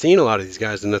we've seen a lot of these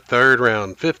guys in the 3rd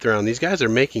round, 5th round. These guys are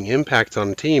making impacts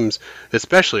on teams,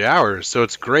 especially ours. So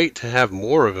it's great to have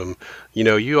more of them.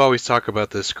 You always talk about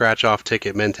the scratch-off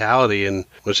ticket mentality, and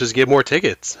let's just get more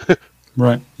tickets.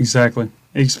 Right. Exactly.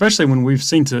 Especially when we've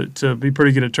seen to be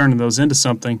pretty good at turning those into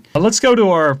something. Let's go to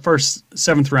our first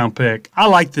 7th-round pick. I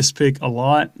like this pick a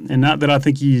lot, and not that I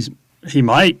think he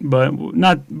might, but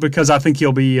not because I think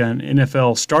he'll be an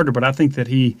NFL starter, but I think that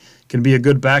he can be a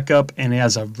good backup and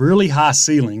has a really high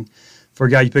ceiling for a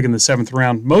guy you pick in the 7th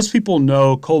round. Most people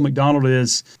know Cole McDonald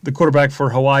is the quarterback for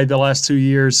Hawaii the last 2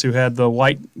 years who had the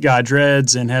white guy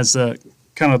dreads and has the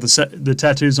kind of the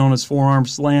tattoos on his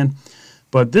forearms land.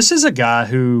 But this is a guy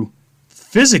who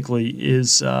physically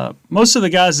is most of the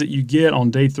guys that you get on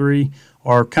day 3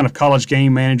 are kind of college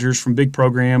game managers from big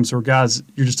programs or guys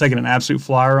you're just taking an absolute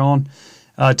flyer on.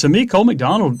 To me, Cole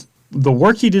McDonald, the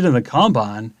work he did in the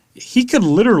combine, he could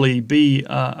literally be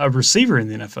a receiver in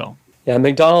the NFL. Yeah,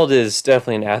 McDonald is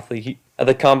definitely an athlete. At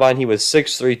the combine, he was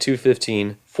 6'3",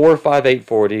 215, 4'5",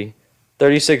 840,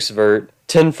 36 vert,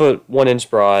 10 foot 1 inch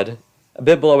broad, a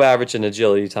bit below average in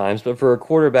agility times, but for a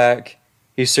quarterback,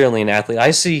 he's certainly an athlete. I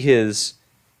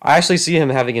actually see him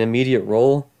having an immediate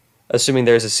role, assuming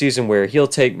there's a season where he'll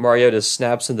take Mariota's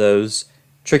snaps in those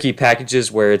tricky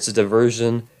packages where it's a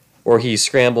diversion or he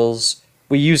scrambles.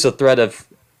 We use the threat of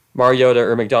Mariota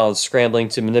or McDonald scrambling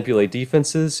to manipulate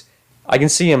defenses. I can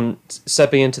see him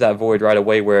stepping into that void right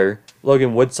away where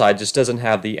Logan Woodside just doesn't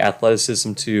have the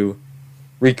athleticism to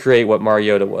recreate what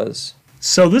Mariota was.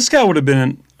 So this guy would have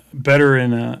been better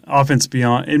in offense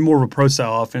in more of a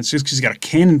pro-style offense just because he's got a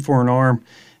cannon for an arm.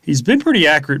 He's been pretty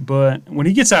accurate, but when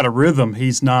he gets out of rhythm,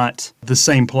 he's not the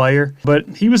same player. But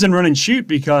he was in run and shoot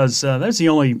because that's the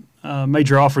only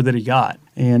major offer that he got.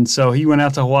 And so he went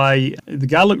out to Hawaii. The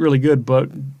guy looked really good, but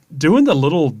doing the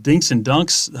little dinks and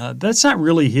dunks, that's not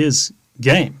really his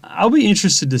game. I'll be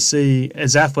interested to see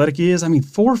as athletic he is. I mean,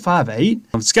 4'5'8".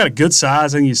 He's got a good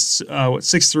size. I think he's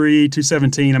 6'3",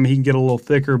 217. I mean, he can get a little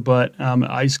thicker, but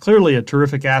he's clearly a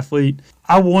terrific athlete.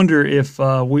 I wonder if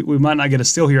we might not get a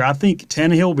steal here. I think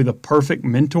Tannehill will be the perfect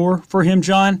mentor for him,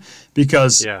 John,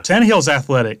 because Tannehill's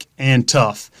athletic and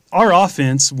tough. Our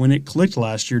offense, when it clicked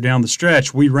last year down the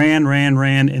stretch, we ran,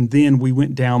 and then we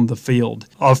went down the field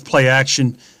of play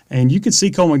action. And you can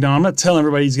see Cole McDonald. I'm not telling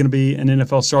everybody he's going to be an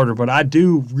NFL starter, but I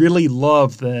do really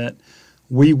love that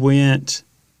we went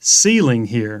ceiling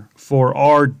here for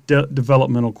our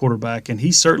developmental quarterback, and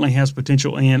he certainly has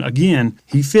potential. And, again,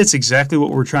 he fits exactly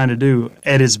what we're trying to do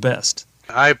at his best.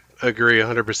 I agree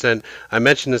 100%. I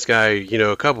mentioned this guy,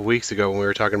 a couple weeks ago when we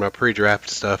were talking about pre-draft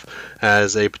stuff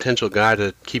as a potential guy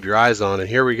to keep your eyes on, and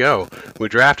here we go. We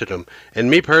drafted him.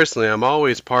 And me personally, I'm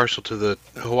always partial to the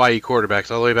Hawaii quarterbacks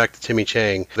all the way back to Timmy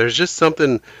Chang. There's just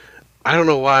something, I don't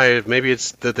know why, maybe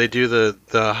it's that they do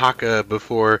the haka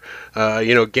before,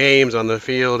 games on the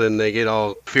field, and they get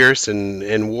all fierce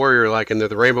and warrior-like, and they're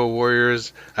the Rainbow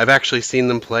Warriors. I've actually seen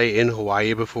them play in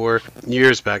Hawaii before,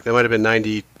 years back. That might have been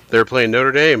 90. They were playing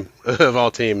Notre Dame, of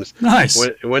all teams. Nice.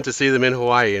 Went to see them in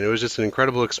Hawaii, and it was just an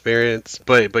incredible experience.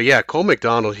 But yeah, Cole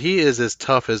McDonald, he is as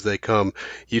tough as they come.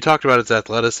 You talked about his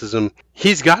athleticism.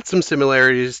 He's got some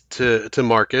similarities to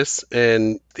Marcus,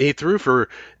 and he threw for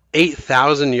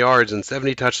 8,000 yards and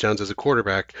 70 touchdowns as a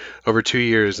quarterback over 2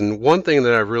 years. And one thing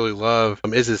that I really love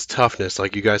is his toughness,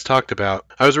 like you guys talked about.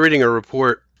 I was reading a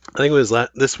report, I think it was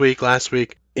last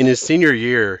week, in his senior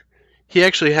year, he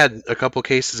actually had a couple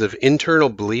cases of internal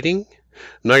bleeding. I'm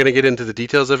not going to get into the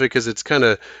details of it because it's kind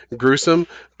of gruesome,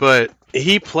 but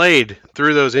he played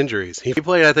through those injuries. He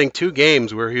played, I think, 2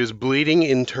 games where he was bleeding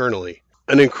internally.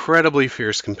 An incredibly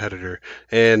fierce competitor,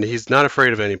 and he's not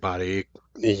afraid of anybody.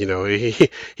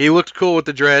 He looked cool with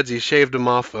the dreads. He shaved them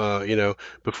off,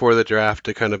 before the draft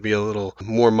to kind of be a little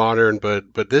more modern.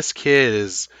 But this kid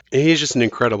he's just an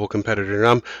incredible competitor,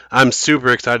 and I'm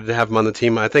super excited to have him on the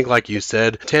team. I think, like you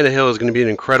said, Tannehill is going to be an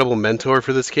incredible mentor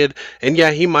for this kid. And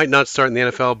yeah, he might not start in the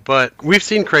NFL, but we've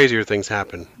seen crazier things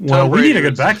happen. Well, we need a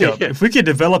good backup. Yeah. If we could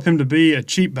develop him to be a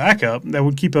cheap backup, that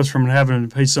would keep us from having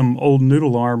to pay some old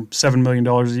noodle arm $7 million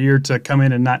a year to come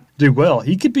in and not do well.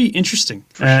 He could be interesting.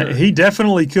 Sure. He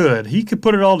definitely could. He could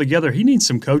put it all together. He needs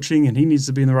some coaching, and he needs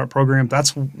to be in the right program.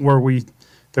 That's where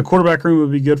the quarterback room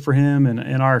would be good for him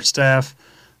and our staff.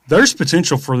 There's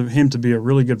potential for him to be a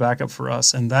really good backup for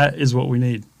us, and that is what we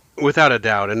need. Without a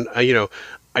doubt. And, I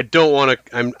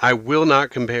will not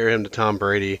compare him to Tom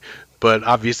Brady, but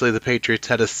obviously the Patriots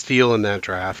had a steal in that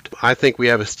draft. I think we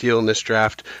have a steal in this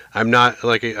draft. I'm not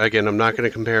going to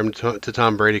compare him to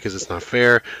Tom Brady because it's not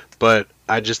fair, but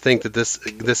I just think that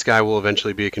this guy will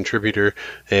eventually be a contributor,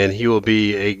 and he will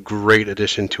be a great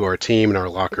addition to our team and our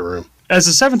locker room. As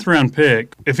a 7th-round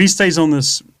pick, if he stays on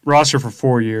this roster for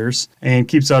 4 years and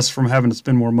keeps us from having to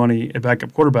spend more money at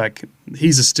backup quarterback,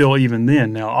 he's a steal even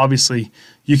then. Now, obviously,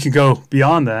 you can go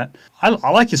beyond that. I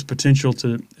like his potential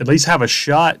to at least have a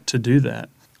shot to do that.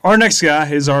 Our next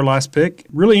guy is our last pick.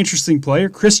 Really interesting player,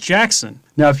 Chris Jackson.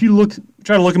 Now, if you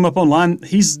try to look him up online,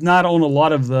 he's not on a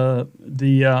lot of the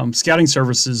scouting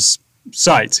services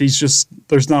sites.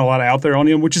 There's not a lot out there on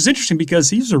him, which is interesting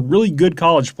because he's a really good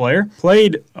college player.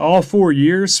 Played all 4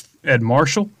 years at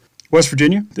Marshall, West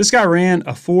Virginia. This guy ran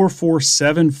a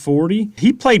 4.47 40.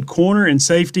 He played corner and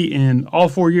safety in all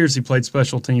 4 years. He played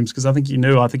special teams because I think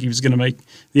he was going to make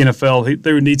the NFL.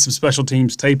 They would need some special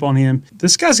teams tape on him.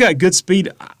 This guy's got good speed.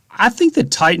 I think the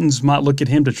Titans might look at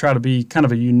him to try to be kind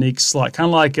of a unique slot, kind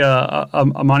of like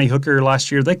Amani Hooker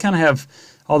last year. They kind of have,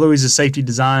 although he's a safety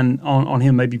design on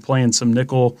him, maybe playing some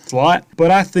nickel slot. But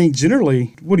I think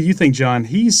generally, what do you think, John?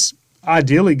 He's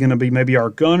ideally going to be maybe our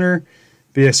gunner,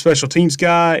 be a special teams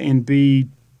guy, and be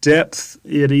depth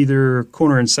at either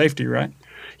corner and safety, right?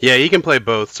 Yeah, he can play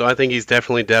both, so I think he's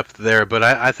definitely depth there. But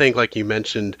I think, like you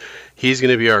mentioned, he's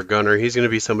going to be our gunner. He's going to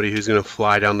be somebody who's going to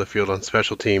fly down the field on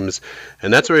special teams,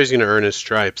 and that's where he's going to earn his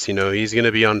stripes. He's going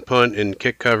to be on punt and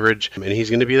kick coverage, and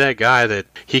he's going to be that guy that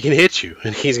he can hit you,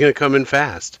 and he's going to come in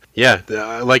fast. Yeah,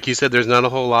 like you said, there's not a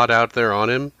whole lot out there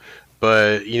on him,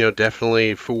 but,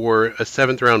 definitely for a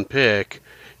 7th-round pick,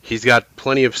 he's got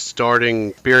plenty of starting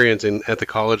experience at the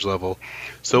college level.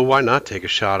 So why not take a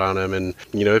shot on him? And,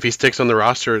 if he sticks on the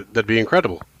roster, that'd be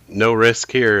incredible. No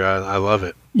risk here. I love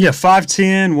it. Yeah,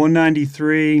 5'10",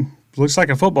 193. Looks like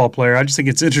a football player. I just think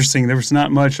it's interesting. There was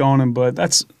not much on him, but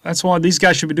that's why these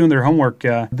guys should be doing their homework.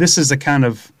 This is the kind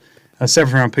of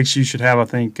 7th-round picks you should have, I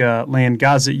think, land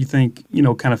guys that you think,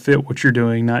 kind of fit what you're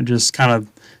doing, not just kind of,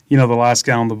 the last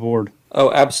guy on the board.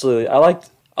 Oh, absolutely.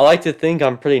 I like to think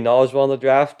I'm pretty knowledgeable on the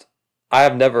draft. I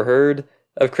have never heard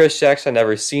of Chris Jackson. I've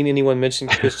never seen anyone mention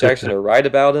Chris Jackson or write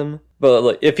about him. But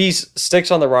look, if he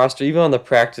sticks on the roster, even on the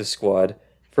practice squad,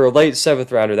 for a late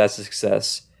 7th rounder, that's a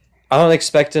success. I don't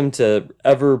expect him to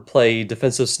ever play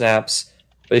defensive snaps.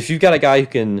 But if you've got a guy who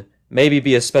can maybe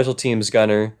be a special teams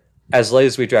gunner, as late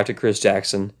as we drafted Chris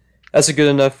Jackson, that's a good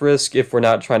enough risk if we're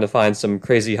not trying to find some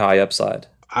crazy high upside.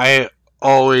 I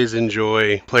always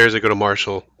enjoy players that go to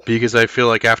Marshall because I feel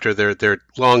like after their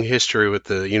long history with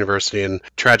the university and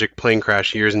tragic plane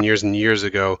crash years and years and years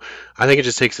ago, I think it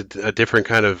just takes a different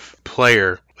kind of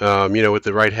player, with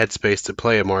the right headspace to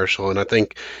play at Marshall. And I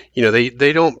think,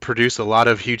 they don't produce a lot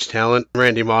of huge talent.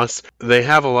 Randy Moss, they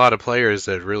have a lot of players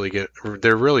that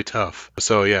they're really tough.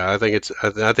 So yeah, I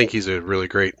think he's a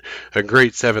great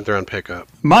 7th-round pickup.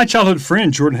 My childhood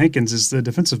friend Jordan Hankins is the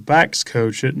defensive backs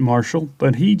coach at Marshall,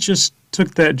 but he just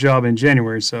took that job in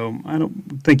January, so I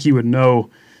don't think he would know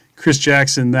Chris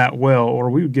Jackson that well, or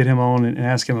we would get him on and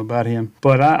ask him about him.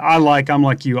 But I'm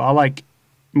like you. I like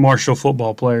Marshall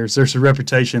football players. There's a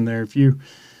reputation there. If you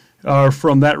are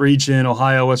from that region,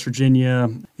 Ohio, West Virginia,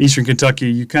 Eastern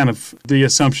Kentucky, the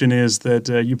assumption is that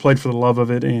you played for the love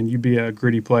of it and you'd be a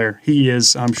gritty player. He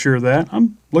is, I'm sure of that.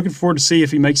 I'm looking forward to see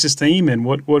if he makes his team and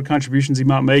what contributions he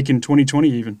might make in 2020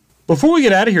 even. Before we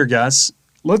get out of here, guys,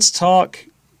 let's talk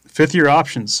 5th-year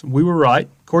options. We were right.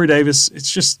 Corey Davis, it's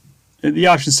just the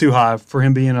option's too high for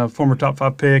him being a former top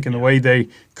 5 pick, and the way they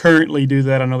currently do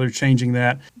that, I know they're changing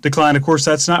that. Decline, of course,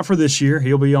 that's not for this year.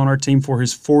 He'll be on our team for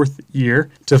his 4th year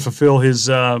to fulfill his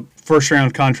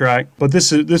first-round contract, but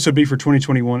this would be for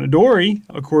 2021. Adoree',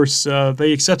 of course,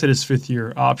 they accepted his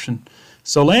 5th-year option.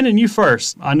 So, Landon, you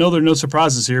first. I know there are no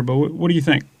surprises here, but what do you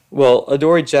think? Well,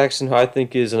 Adoree' Jackson, who I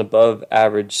think is an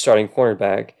above-average starting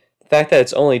cornerback, the fact that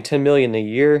it's only $10 million a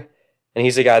year, and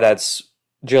he's a guy that's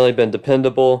generally been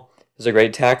dependable, is a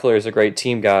great tackler, is a great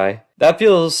team guy, that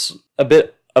feels a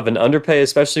bit of an underpay,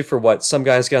 especially for what some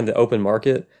guys get on the open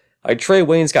market. Like Trey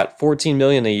Waynes got $14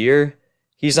 million a year.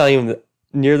 He's not even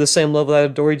near the same level that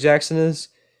Adoree' Jackson is.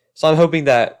 So I'm hoping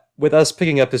that with us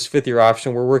picking up his 5th-year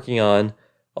option, we're working on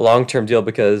a long-term deal,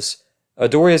 because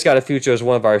Adoree' has got a future as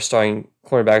one of our starting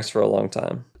cornerbacks for a long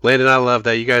time. Landon, I love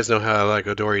that. You guys know how I like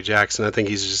Adoree' Jackson. I think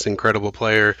he's just an incredible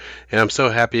player, and I'm so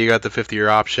happy he got the 5th-year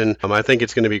option. I think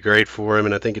it's going to be great for him,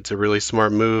 and I think it's a really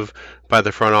smart move by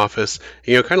the front office.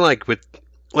 You know, kind of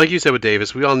like you said with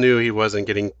Davis, we all knew he wasn't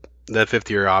getting that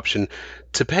 5th-year option.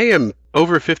 To pay him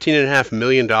over $15.5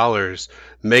 million,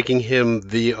 making him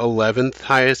the 11th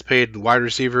highest paid wide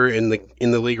receiver in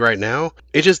the league right now,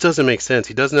 it just doesn't make sense.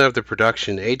 He doesn't have the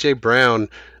production. A.J. Brown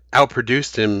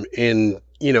outproduced him in,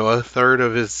 a third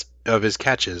of his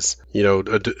catches.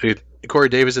 Corey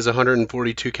Davis has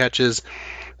 142 catches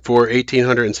for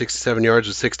 1,867 yards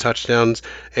with 6 touchdowns.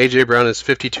 A.J. Brown has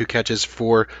 52 catches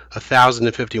for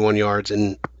 1,051 yards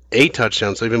and 8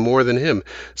 touchdowns, so even more than him.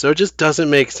 So it just doesn't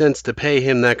make sense to pay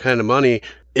him that kind of money.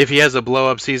 If he has a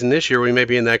blow-up season this year, we may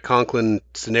be in that Conklin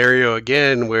scenario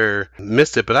again where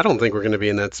missed it, but I don't think we're going to be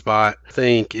in that spot. I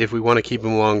think if we want to keep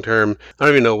him long-term, I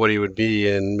don't even know what he would be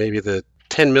in, maybe the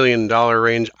 $10 million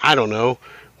range. I don't know,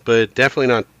 but definitely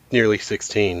not nearly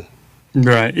 16.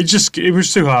 Right. It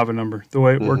was too high of a number, the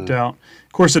way it worked out.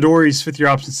 Of course, Adoree's 5th-year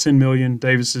option is $10 million,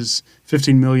 Davis's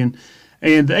 $15 million.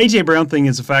 And the A.J. Brown thing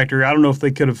is a factor. I don't know if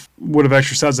they would have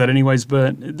exercised that anyways,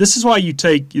 but this is why you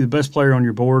take the best player on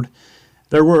your board.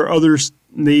 There were other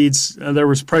needs. There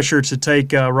was pressure to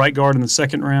take right guard in the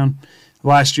 2nd round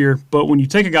last year. But when you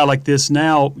take a guy like this,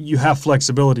 now you have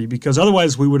flexibility, because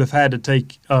otherwise we would have had to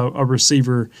take a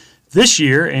receiver this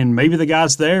year, and maybe the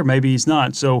guy's there, maybe he's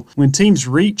not. So when teams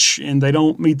reach and they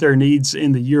don't meet their needs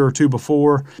in the year or two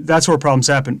before, that's where problems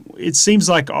happen. It seems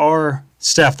like our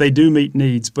staff, they do meet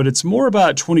needs, but it's more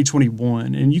about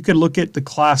 2021. And you can look at the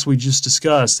class we just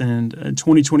discussed, and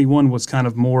 2021 was kind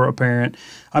of more apparent.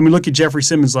 I mean, look at Jeffrey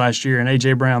Simmons last year and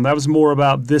A.J. Brown. That was more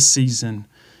about this season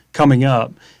coming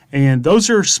up. And those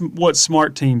are what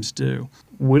smart teams do.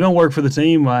 We don't work for the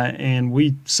team, and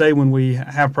we say when we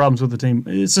have problems with the team,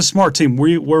 it's a smart team.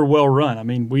 We're well run. I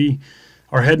mean, we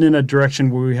are heading in a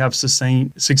direction where we have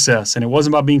sustained success. And it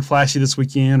wasn't about being flashy this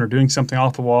weekend or doing something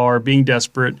off the wall or being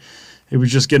desperate. It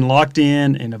was just getting locked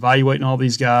in and evaluating all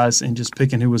these guys and just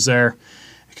picking who was there.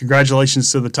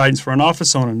 Congratulations to the Titans front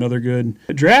office on another good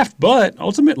draft, but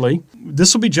ultimately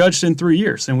this will be judged in 3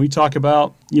 years. And we talk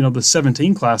about, the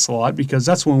 17 class a lot, because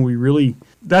that's when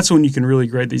you can really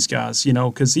grade these guys,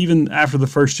 because even after the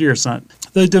first year, it's not.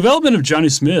 The development of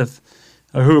Jonnu Smith,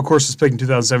 who of course was picked in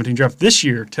 2017 draft this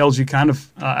year, tells you kind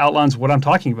of outlines what I'm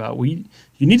talking about. You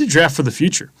need to draft for the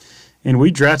future. And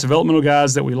we draft developmental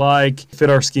guys that we like, fit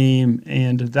our scheme,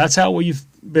 and that's how we've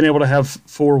been able to have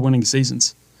 4 winning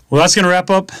seasons. Well, that's going to wrap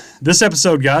up this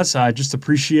episode, guys. I just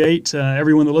appreciate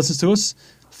everyone that listens to us.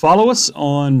 Follow us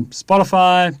on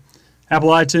Spotify, Apple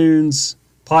iTunes,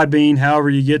 Podbean, however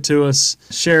you get to us.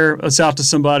 Share us out to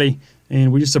somebody,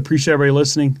 and we just appreciate everybody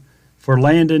listening. For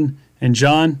Landon and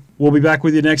John, we'll be back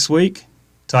with you next week.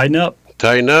 Tighten up.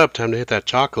 Tighten up. Time to hit that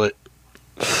chocolate.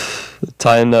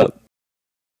 Tighten up.